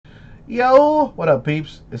Yo, what up,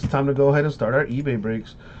 peeps? It's time to go ahead and start our eBay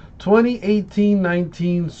breaks.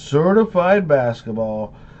 2018-19 certified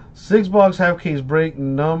basketball. 6-box half case break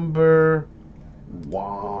number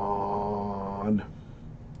 1.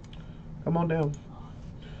 Come on down.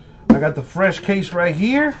 I got the fresh case right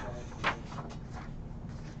here.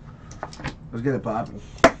 Let's get it popping.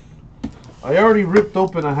 I already ripped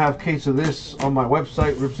open a half case of this on my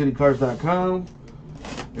website, ripcitycards.com.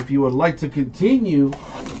 If you would like to continue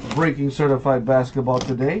breaking certified basketball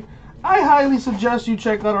today, I highly suggest you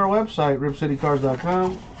check out our website,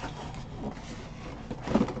 ripcitycards.com.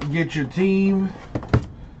 Get your team,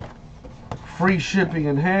 free shipping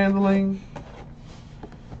and handling.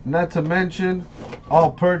 Not to mention,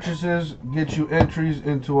 all purchases get you entries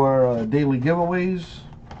into our daily giveaways.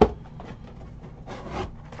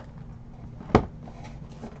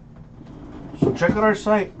 So check out our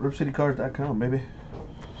site, ripcitycards.com, baby.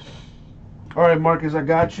 All right, Marcus, I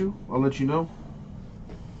got you. I'll let you know.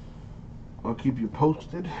 I'll keep you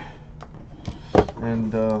posted.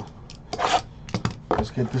 And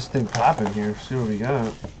let's get this thing popping here. See what we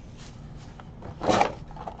got.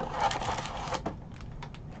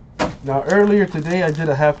 Now, earlier today, I did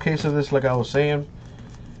a half case of this, like I was saying.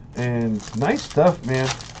 And nice stuff, man.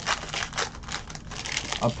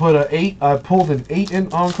 I pulled an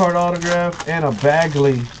 8 on-card autograph and a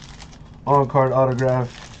Bagley on-card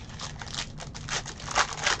autograph.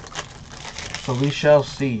 So we shall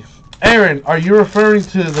see. Aaron, are you referring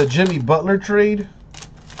to the Jimmy Butler trade?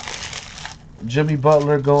 Jimmy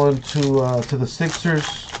Butler going to the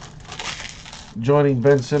Sixers, joining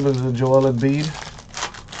Ben Simmons and Joel Embiid.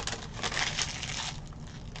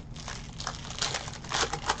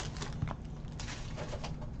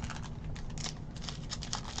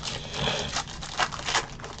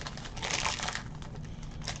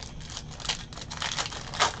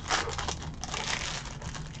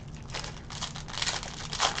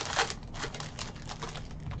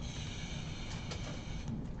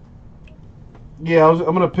 Yeah, I'm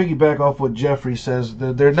going to piggyback off what Jeffrey says.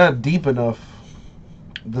 They're not deep enough.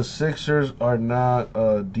 The Sixers are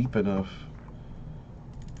not deep enough,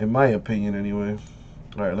 in my opinion, anyway.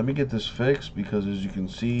 All right, let me get this fixed because, as you can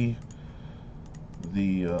see,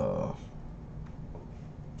 the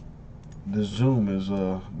zoom is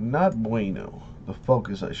not bueno. The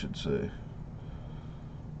focus, I should say.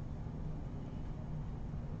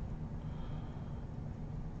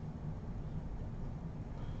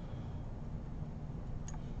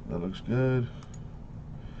 That looks good.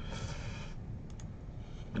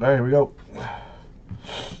 All right, here we go.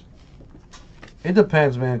 It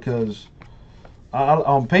depends, man, because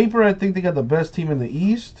on paper, I think they got the best team in the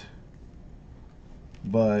East,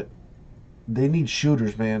 but they need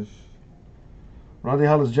shooters, man. Rondae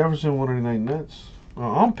Hollis Jefferson, 189 Nets.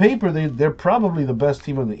 On paper, they're probably the best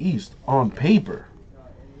team in the East. On paper.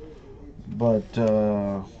 But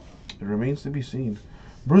it remains to be seen.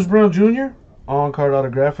 Bruce Brown Jr., on-card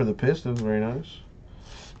autograph for the Pistons, very nice.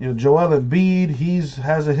 You know, Joel Embiid,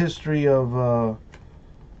 has a history of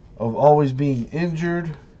always being injured.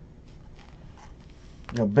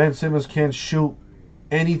 You know, Ben Simmons can't shoot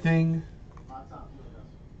anything.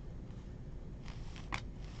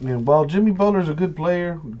 And while Jimmy Butler's a good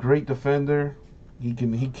player, great defender, he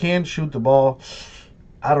can shoot the ball.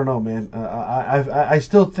 I don't know, man. I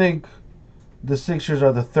still think the Sixers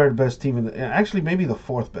are the 3rd best team in the, actually maybe the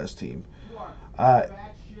 4th best team. I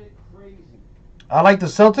like the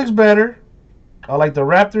Celtics better. I like the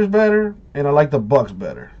Raptors better, and I like the Bucks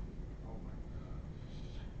better.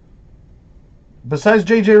 Besides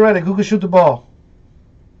J.J. Redick, who can shoot the ball?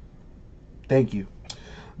 Thank you.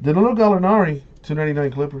 Danilo Gallinari,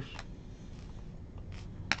 299 Clippers.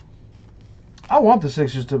 I want the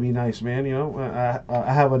Sixers to be nice, man. You know,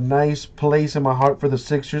 I have a nice place in my heart for the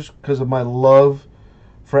Sixers because of my love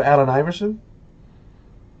for Allen Iverson.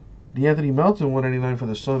 DeAnthony Melton, 199 for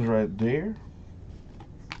the Suns right there.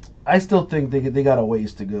 I still think they got a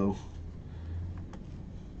ways to go.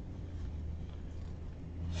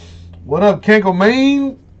 What up, Kenko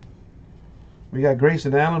Maine? We got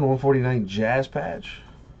Grayson Allen, 149 Jazz patch.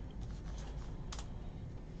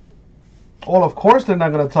 Well, of course they're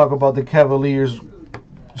not going to talk about the Cavaliers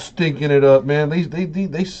stinking it up, man.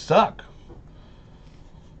 They suck.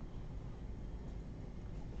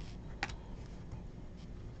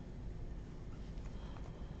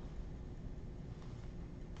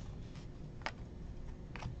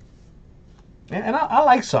 And I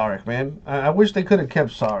like Saric, man. I wish they could have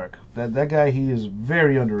kept Saric. That guy, he is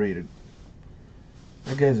very underrated.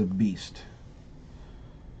 That guy's a beast.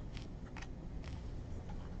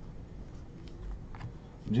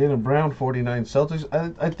 Jaylen Brown, 49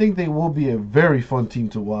 Celtics. I think they will be a very fun team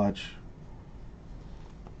to watch.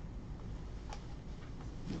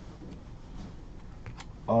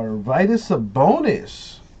 Arvidas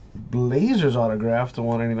Sabonis. Blazers autograph to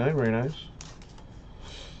 199. Very nice.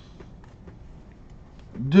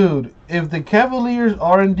 Dude, if the Cavaliers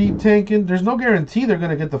are indeed tanking, there's no guarantee they're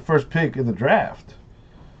going to get the first pick in the draft.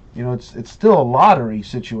 You know, it's still a lottery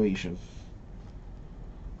situation.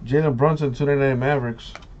 Jalen Brunson, 299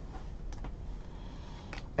 Mavericks.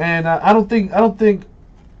 And I don't think I'm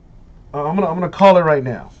gonna call it right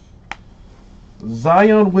now.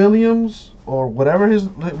 Zion Williams or whatever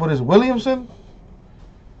what is Williamson?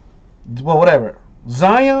 Well, whatever.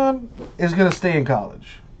 Zion is gonna stay in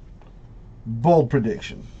college. Bold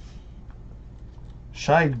prediction.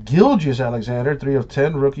 Shai Gilgeous-Alexander, 3 of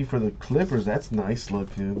 10, rookie for the Clippers. That's nice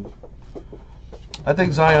looking. I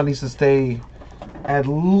think Zion needs to stay at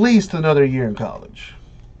least another year in college.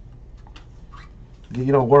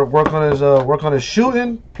 You know, work on his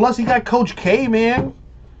shooting. Plus, he got Coach K, man.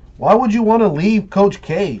 Why would you want to leave Coach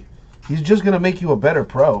K? He's just gonna make you a better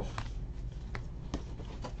pro.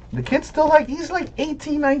 The kid's still he's like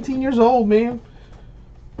 18, 19 years old, man.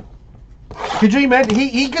 Could you imagine?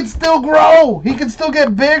 He could still grow. He could still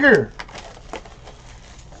get bigger.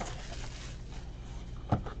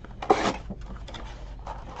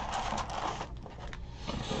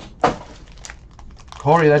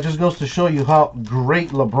 Corey, that just goes to show you how great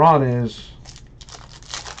LeBron is.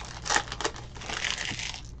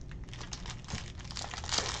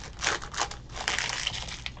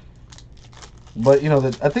 But, you know,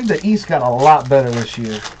 I think the East got a lot better this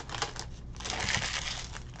year.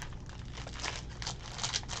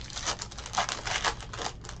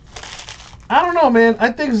 I don't know, man.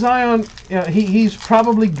 I think Zion, you know, he's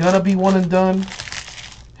probably going to be one and done.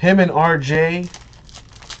 Him and RJ.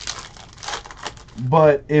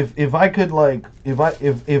 But if I could, like,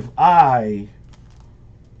 if I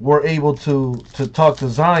were able to talk to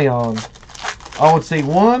Zion, I would say,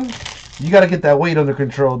 one, you got to get that weight under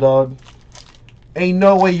control, dog. Ain't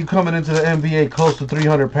no way you coming into the NBA close to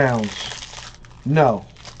 300 pounds. No.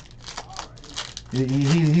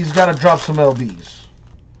 He's got to drop some lbs.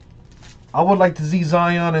 I would like to see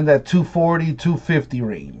Zion in that 240, 250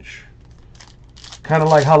 range. Kind of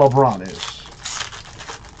like how LeBron is.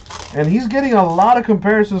 And he's getting a lot of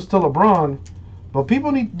comparisons to LeBron. But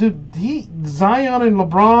people need to... Zion and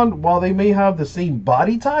LeBron, while they may have the same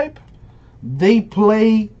body type, they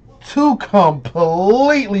play two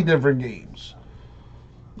completely different games.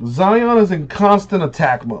 Zion is in constant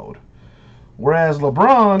attack mode. Whereas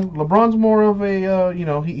LeBron's more of a, you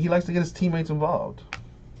know, he likes to get his teammates involved.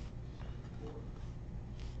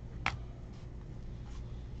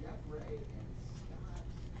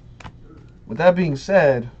 With that being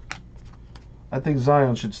said, I think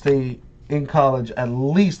Zion should stay in college at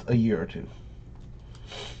least a year or two.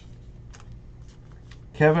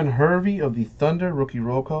 Kevin Hervey of the Thunder, rookie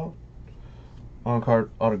roll call. On-card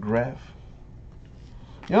autograph.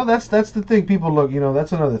 You know, that's the thing people look, you know,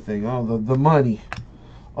 that's another thing. Oh, the money.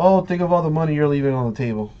 Oh, think of all the money you're leaving on the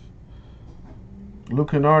table.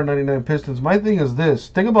 Luke Kennard, 99 Pistons. My thing is this.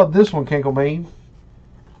 Think about this one, Kenko Maine.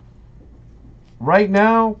 Right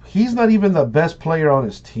now, he's not even the best player on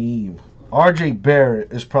his team. RJ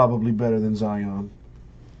Barrett is probably better than Zion.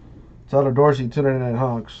 Tyler Dorsey, 299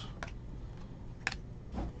 Hawks.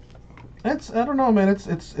 I don't know, man.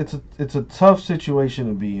 It's a tough situation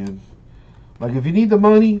to be in. Like, if you need the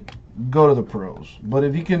money, go to the pros. But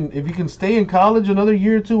if you can stay in college another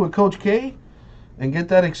year or two with Coach K and get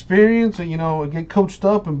that experience and, you know, get coached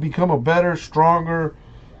up and become a better, stronger,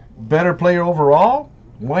 better player overall,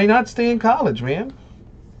 why not stay in college, man?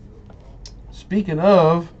 Speaking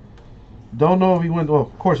of, don't know if he went, well,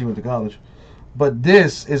 of course he went to college. But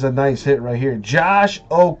this is a nice hit right here. Josh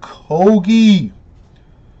Okogie.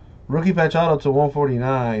 Rookie patch auto to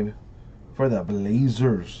 149 for the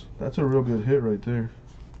Blazers. That's a real good hit right there.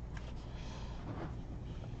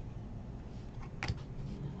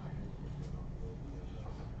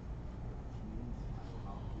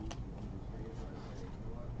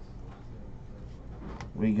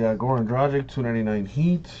 We got Goran Dragic, 299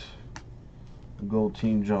 Heat. Gold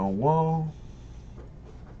Team John Wall.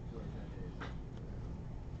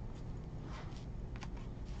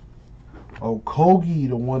 Okogie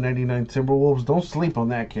to 199 Timberwolves. Don't sleep on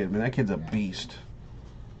that kid, man. That kid's a beast.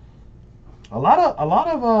 A lot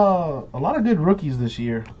of good rookies this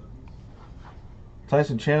year.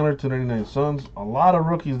 Tyson Chandler, 299 Suns. A lot of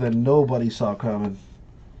rookies that nobody saw coming,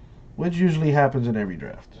 which usually happens in every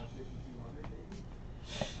draft.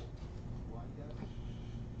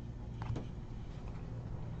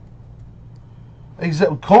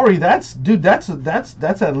 Exactly, Corey. That's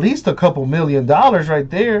at least a couple $1 million right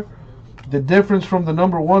there. The difference from the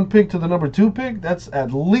number 1 pick to the number 2 pick, that's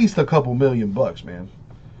at least a couple $1 million, man.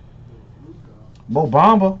 Mo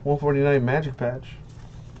Bamba, 149 Magic Patch.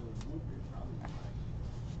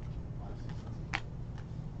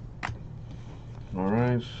 All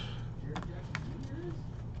right.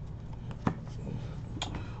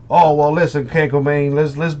 Oh well, listen, Kanko Main.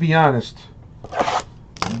 Let's be honest.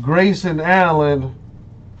 Grayson Allen.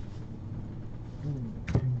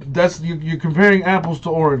 That's you're comparing apples to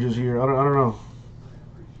oranges here. I don't know.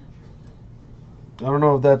 I don't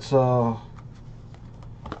know if that's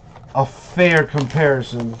a fair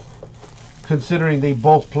comparison, considering they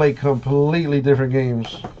both play completely different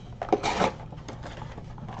games.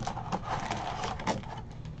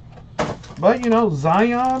 But,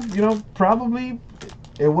 Zion, probably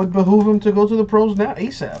it would behoove him to go to the pros now,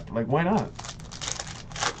 ASAP. Like, why not?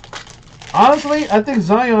 Honestly, I think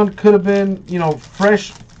Zion could have been,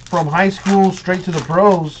 fresh from high school straight to the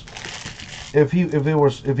pros if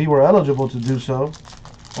he were eligible to do so,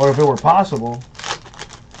 or if it were possible.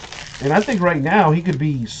 And I think right now he could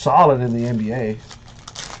be solid in the NBA.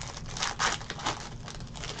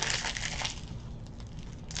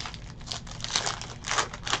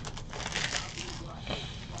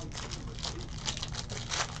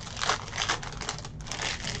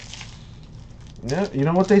 Yeah, you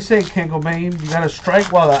know what they say, Kanko Main. You gotta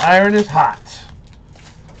strike while the iron is hot.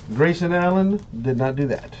 Grayson Allen did not do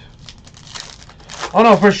that. Oh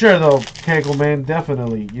no, for sure though, Kanko Main,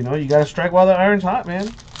 definitely. You gotta strike while the iron's hot,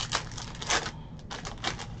 man.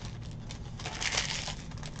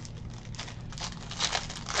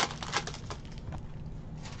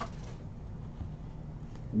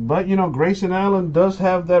 But Grayson Allen does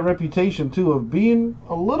have that reputation too of being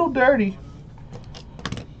a little dirty.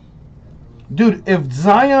 Dude, if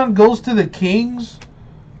Zion goes to the Kings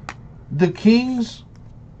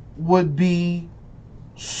would be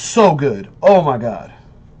so good. Oh my God.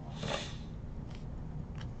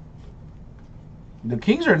 The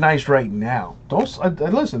Kings are nice right now.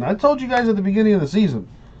 Listen, I told you guys at the beginning of the season,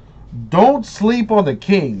 don't sleep on the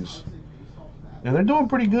Kings. And they're doing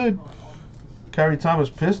pretty good. Kyrie Thomas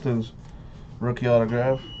Pistons rookie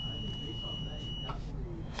autograph.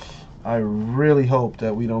 I really hope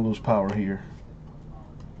that we don't lose power here.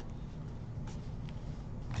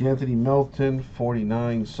 D'Anthony Melton,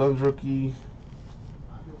 49 Suns rookie.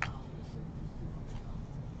 I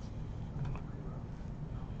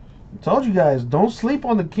told you guys, don't sleep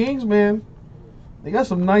on the Kings, man. They got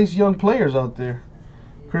some nice young players out there.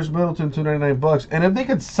 Chris Middleton, $299. And if they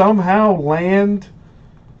could somehow land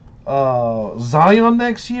Zion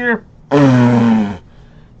next year,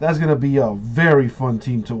 that's going to be a very fun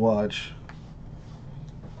team to watch.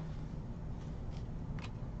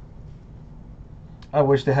 I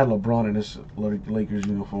wish they had LeBron in this Lakers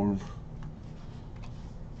uniform.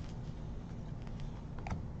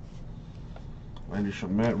 Landry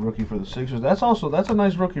Shamet, rookie for the Sixers. That's a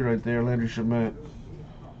nice rookie right there, Landry Shamet.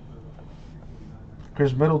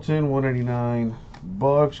 Chris Middleton, $199.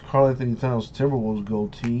 Bucks. Karl Anthony Towns, Timberwolves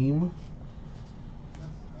gold team.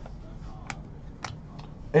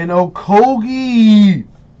 And Okogie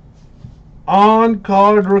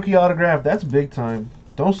on-card rookie autograph. That's big time.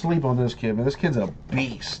 Don't sleep on this kid, man. This kid's a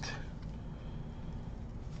beast.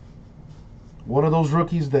 One of those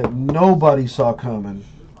rookies that nobody saw coming.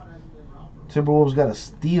 Timberwolves got a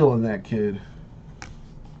steal in that kid.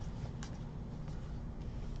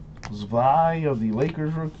 Zvai of the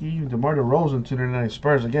Lakers rookie. DeMar DeRozan, $299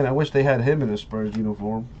 Spurs. Again, I wish they had him in a Spurs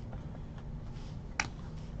uniform.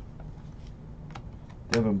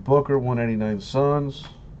 Devin Booker, $199 Suns.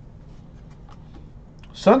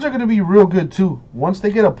 Suns are going to be real good too. Once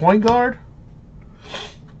they get a point guard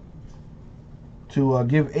to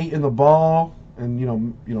give 8 in the ball and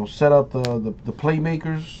set up the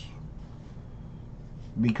playmakers.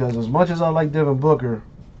 Because as much as I like Devin Booker,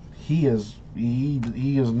 he is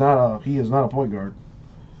not a point guard.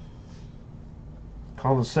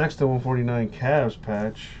 Colin Sexton, 149 Cavs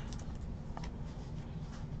patch.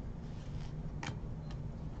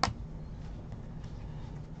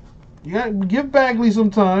 You got to give Bagley some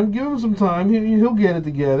time. Give him some time. He'll get it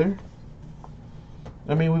together.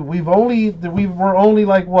 I mean, we're only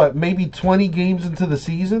like what, maybe 20 games into the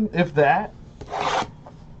season, if that.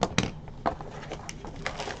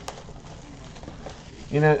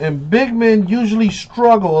 And big men usually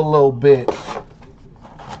struggle a little bit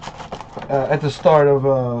at the start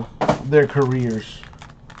of their careers.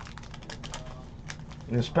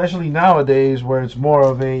 And especially nowadays where it's more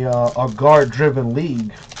of a guard-driven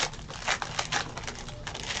league.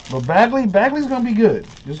 But Bagley's going to be good.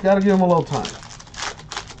 Just got to give him a little time.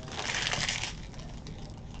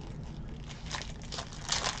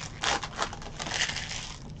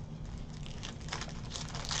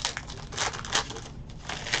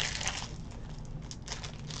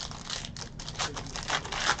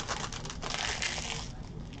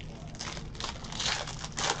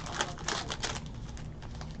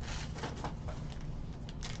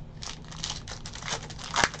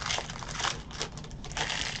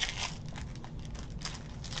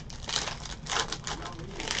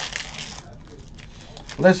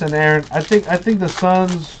 Listen, Aaron, I think the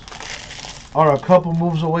Suns are a couple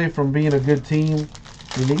moves away from being a good team.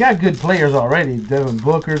 I mean, they got good players already. Devin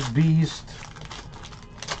Booker's beast.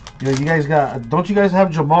 You know, you guys got. Don't you guys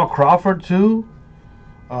have Jamal Crawford too?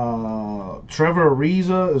 Trevor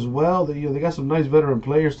Ariza as well. They got some nice veteran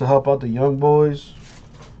players to help out the young boys.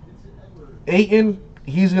 Ayton,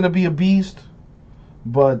 he's gonna be a beast,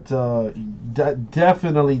 but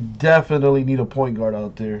definitely need a point guard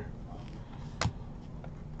out there.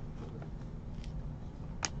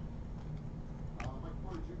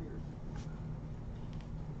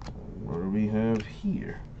 What do we have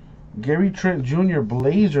here? Gary Trent Jr.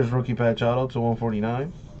 Blazers rookie patch auto to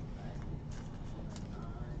 149.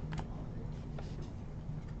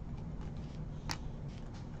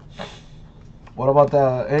 What about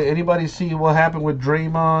anybody see what happened with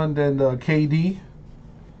Draymond and KD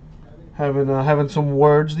having some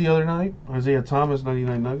words the other night? Isaiah Thomas,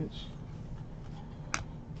 99 Nuggets.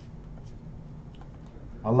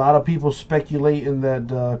 A lot of people speculating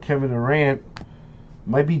that Kevin Durant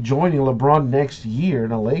might be joining LeBron next year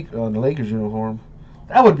in a Lakers uniform.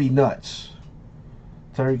 That would be nuts.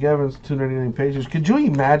 Tyreek Evans, 299 pages. Could you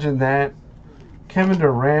imagine that? Kevin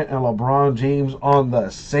Durant and LeBron James on the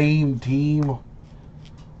same team?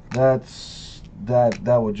 That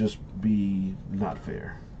would just be not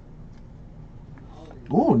fair.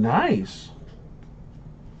 Ooh, nice.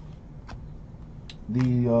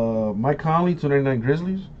 The Mike Conley, 299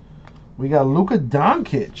 Grizzlies. We got Luka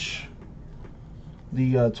Doncic,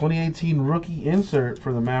 the 2018 rookie insert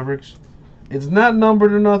for the Mavericks. It's not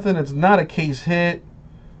numbered or nothing. It's not a case hit,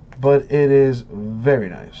 but it is very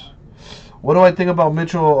nice. What do I think about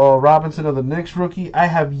Mitchell Robinson of the Knicks rookie? I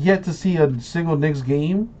have yet to see a single Knicks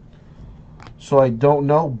game, so I don't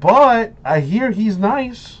know. But I hear he's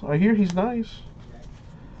nice.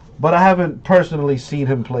 But I haven't personally seen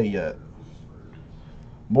him play yet.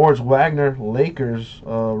 Moritz Wagner, Lakers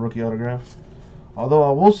rookie autograph. Although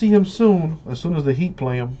I will see him soon as the Heat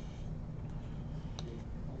play him.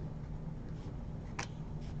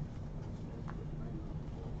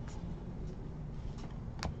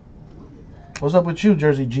 What's up with you,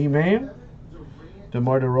 Jersey G-Man?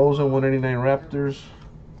 DeMar DeRozan, 189 Raptors.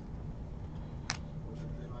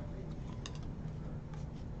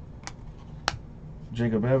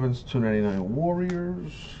 Jacob Evans, 299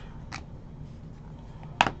 Warriors.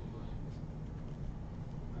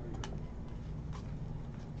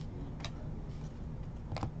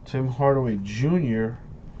 Tim Hardaway Jr.,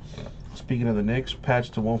 speaking of the Knicks,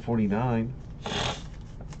 patched to 149.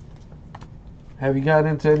 Have you gotten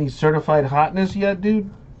into any certified hotness yet, dude?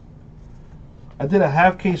 I did a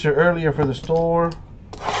half caser earlier for the store.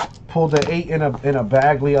 Pulled the 8 in a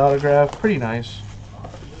Bagley autograph. Pretty nice.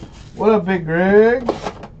 What up, Big Greg?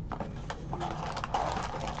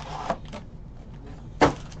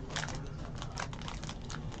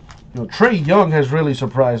 You know, Trae Young has really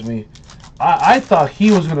surprised me. I thought he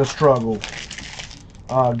was going to struggle,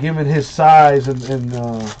 given his size and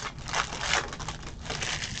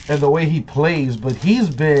the way he plays, but he's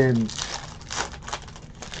been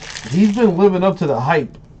living up to the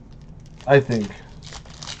hype, I think.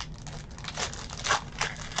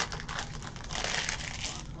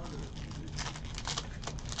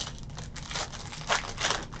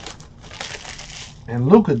 And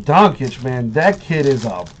Luka Doncic, man, that kid is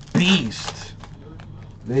a beast.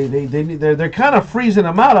 They're kind of freezing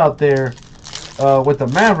him out there with the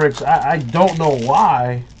Mavericks. I don't know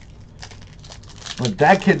why, but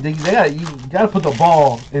that kid, you got to put the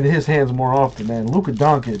ball in his hands more often, man. Luka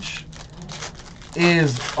Doncic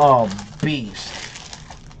is a beast.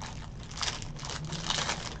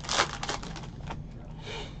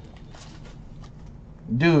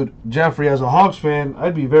 Dude, Jeffrey, as a Hawks fan,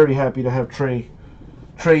 I'd be very happy to have Trae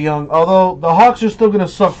Young. Although the Hawks are still going to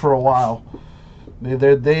suck for a while.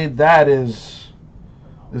 That is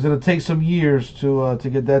going to take some years to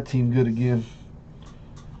get that team good again.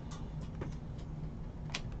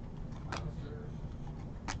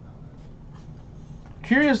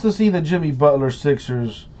 Curious to see the Jimmy Butler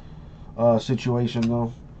Sixers situation,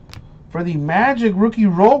 though. For the Magic rookie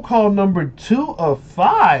roll call number 2 of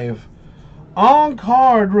 5. On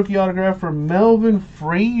card rookie autograph for Melvin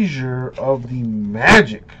Frazier of the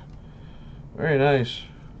Magic. Very nice.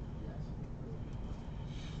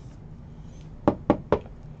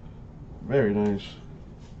 Very nice.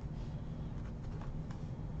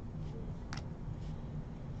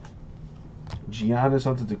 Giannis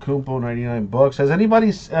Antetokounmpo, 99 bucks. Has anybody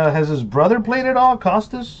has his brother played at all?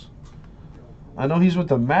 Costas? I know he's with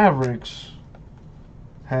the Mavericks.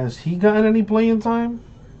 Has he gotten any playing time?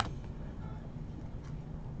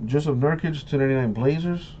 Joseph Nurkic, 299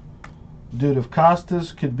 Blazers. Dude, if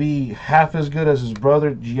Costas could be half as good as his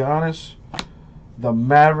brother Giannis, the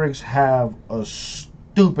Mavericks have a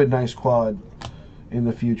stupid nice quad in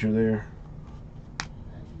the future there.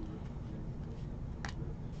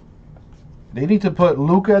 They need to put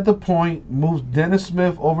Luka at the point, move Dennis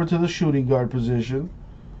Smith over to the shooting guard position,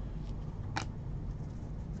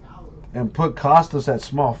 and put Costas at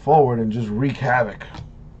small forward and just wreak havoc.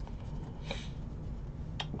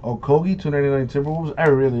 Okogie, 299 Timberwolves. I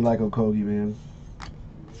really like Okogie, man.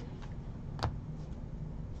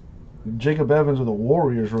 Jacob Evans with a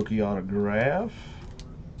Warriors rookie autograph.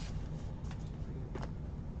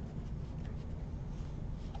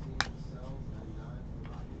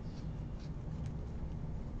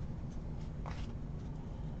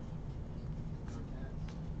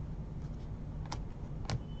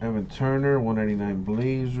 Evan Turner, 199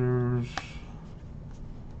 Blazers.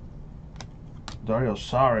 Dario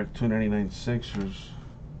Saric, 299 Sixers.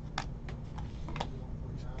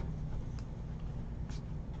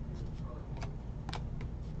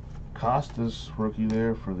 Costas, rookie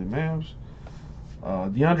there for the Mavs.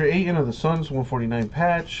 DeAndre Ayton of the Suns, 149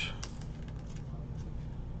 patch.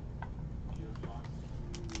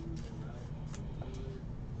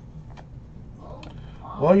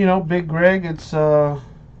 Well, you know, Big Greg, it's,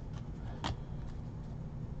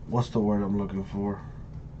 what's the word I'm looking for?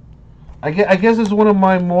 I guess it's one of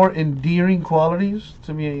my more endearing qualities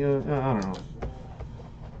to me. I don't know.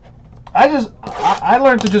 I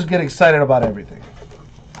learned to just get excited about everything.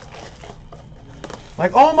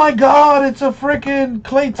 Like, oh my God, it's a freaking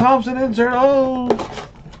Klay Thompson insert. Oh,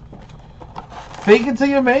 fake it till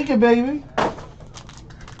you make it, baby.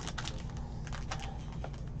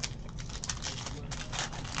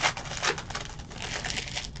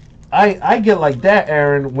 I get like that,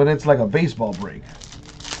 Aaron, when it's like a baseball break.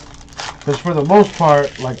 Because for the most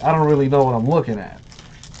part, like, I don't really know what I'm looking at.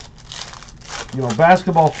 You know,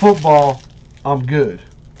 basketball, football, I'm good.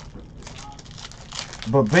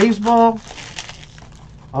 But baseball,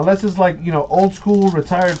 unless it's like, you know, old school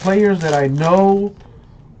retired players that I know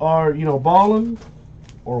are, you know, balling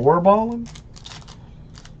or were balling,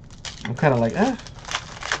 I'm kind of like, eh.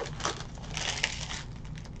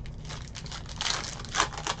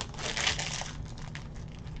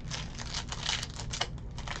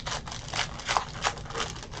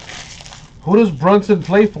 Who does Brunson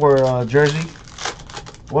play for, Jersey?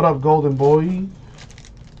 What up, Golden Boy?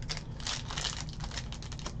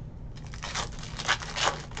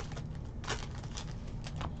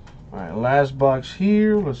 Alright, last box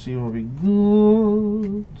here. Let's see what we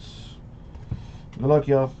got. Good luck,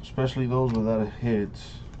 y'all. Especially those without a hit.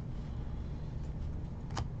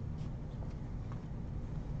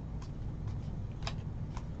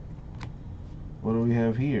 What do we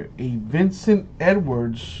have here? A Vincent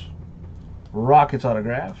Edwards Rockets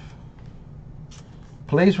autograph.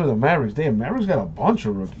 Plays for the Mavericks. Damn, Mavericks got a bunch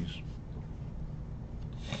of rookies.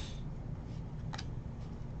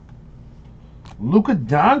 Luka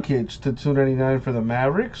Doncic to 299 for the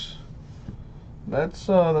Mavericks. That's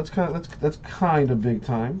kind of big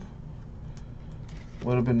time.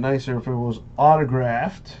 Would have been nicer if it was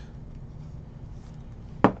autographed.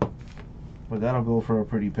 But that'll go for a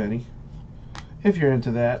pretty penny. If you're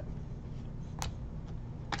into that.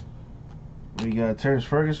 We got Terrence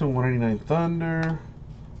Ferguson, 189 Thunder.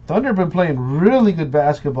 Thunder been playing really good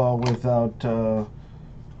basketball without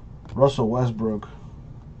Russell Westbrook.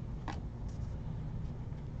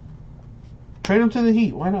 Trade him to the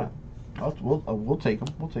Heat. Why not? We'll take him.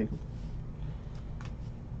 We'll take him.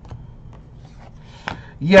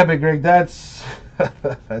 Yeah, Big Greg, that's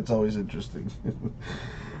that's always interesting.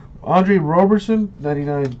 Andre Roberson,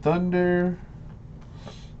 99 Thunder.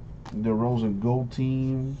 The Rose and Gold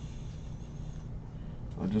team.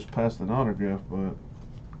 I just passed an autograph, but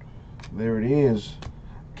there it is.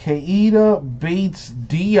 Keita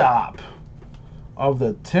Bates-Diop of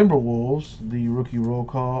the Timberwolves, the rookie roll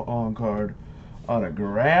call on card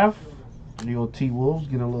autograph. The old T-Wolves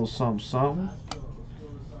getting a little something something.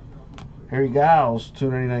 Harry Giles,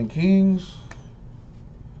 299 Kings.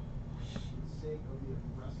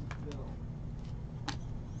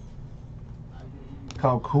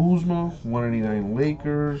 Kyle Kuzma, 189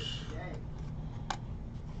 Lakers.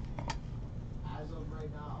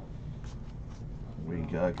 We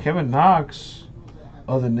got Kevin Knox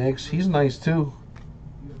of the Knicks. He's nice too.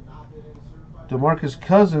 DeMarcus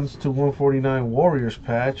Cousins to 149 Warriors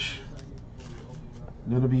patch.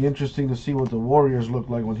 Going to be interesting to see what the Warriors look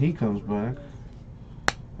like when he comes back.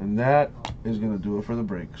 And that is going to do it for the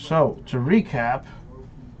break. So, to recap,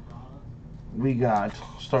 we got,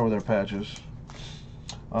 start with our patches.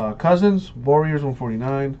 Cousins, Warriors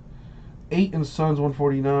 149. Ayton Suns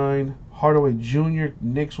 149. Hardaway Jr.,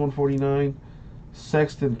 Knicks 149.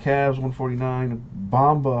 Sexton, Cavs 149.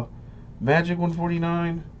 Bamba, Magic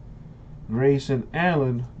 149. Grayson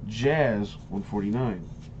Allen, Jazz 149.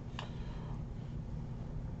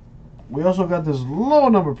 We also got this low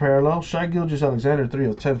number parallel. Shai Gilgeous-Alexander 3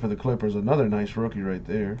 of 10 for the Clippers. Another nice rookie right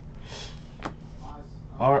there.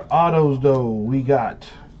 Our autos, though, we got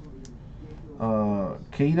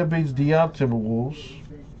Keita Bates-Diop, Timberwolves.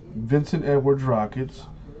 Vincent Edwards, Rockets.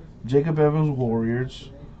 Jacob Evans,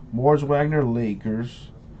 Warriors. Morris Wagner, Lakers.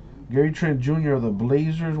 Gary Trent Jr. of the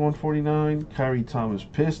Blazers, 149. Kyrie Thomas,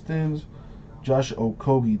 Pistons. Josh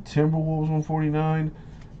Okogie, Timberwolves, 149.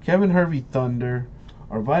 Kevin Hervey, Thunder.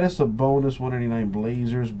 Arvydas Sabonis, 199,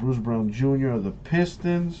 Blazers. Bruce Brown Jr. of the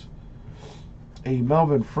Pistons. A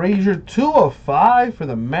Melvin Frazier, 2 of 5 for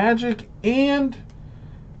the Magic. And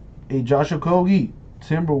a Josh Okogie,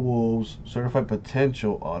 Timberwolves, certified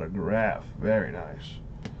potential autograph. Very nice.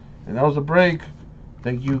 And that was the break.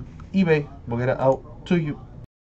 Thank you, eBay. We'll get it out to you.